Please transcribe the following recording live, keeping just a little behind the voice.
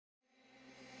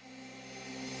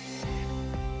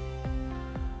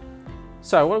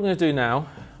So what I'm going to do now,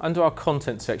 under our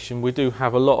content section, we do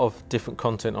have a lot of different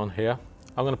content on here.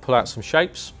 I'm going to pull out some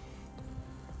shapes,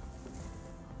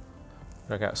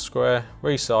 drag out a square,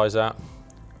 resize that,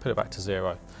 put it back to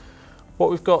 0.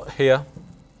 What we've got here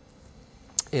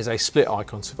is a split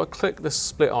icon. So if I click the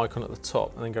split icon at the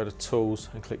top and then go to Tools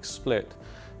and click Split,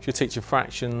 if you're teaching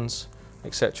fractions,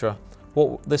 etc.,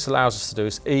 what this allows us to do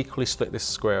is equally split this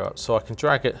square up. So I can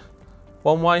drag it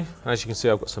one way, and as you can see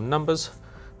I've got some numbers.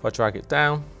 If I drag it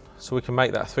down, so we can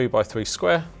make that 3 by 3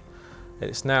 square,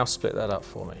 it's now split that up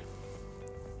for me.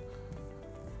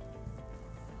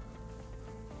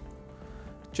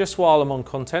 Just while I'm on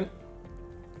content,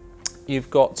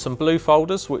 you've got some blue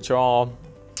folders which are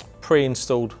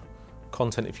pre-installed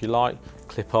content if you like,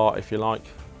 clip art if you like.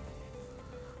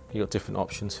 You've got different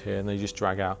options here and they just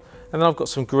drag out. And then I've got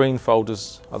some green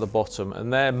folders at the bottom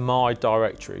and they're my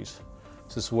directories.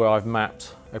 So this is where I've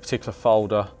mapped a particular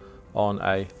folder on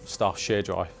a staff share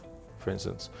drive, for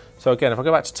instance. So again, if I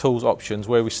go back to Tools Options,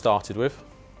 where we started with,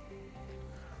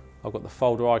 I've got the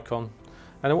folder icon.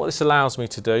 And then what this allows me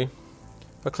to do,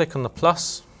 if I click on the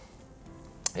plus,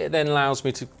 it then allows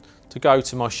me to go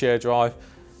to my share drive.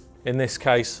 In this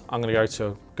case, I'm going to go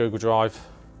to Google Drive,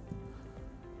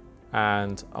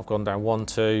 and I've gone down 1,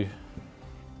 2,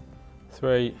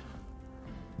 3, and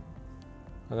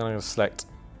then I'm going to select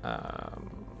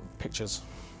Pictures.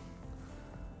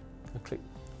 And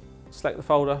select the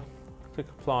folder, click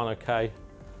Apply and OK,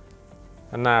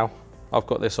 and now I've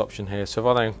got this option here. So if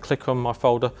I then click on my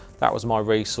folder, that was my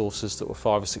resources that were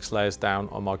 5 or 6 layers down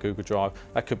on my Google Drive.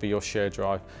 That could be your shared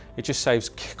drive. It just saves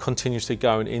continuously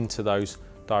going into those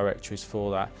directories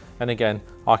for that. And again,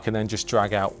 I can then just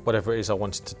drag out whatever it is I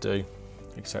wanted to do,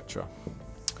 etc.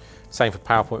 Same for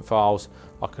PowerPoint files.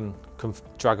 I can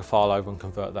drag a file over and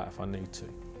convert that if I need to.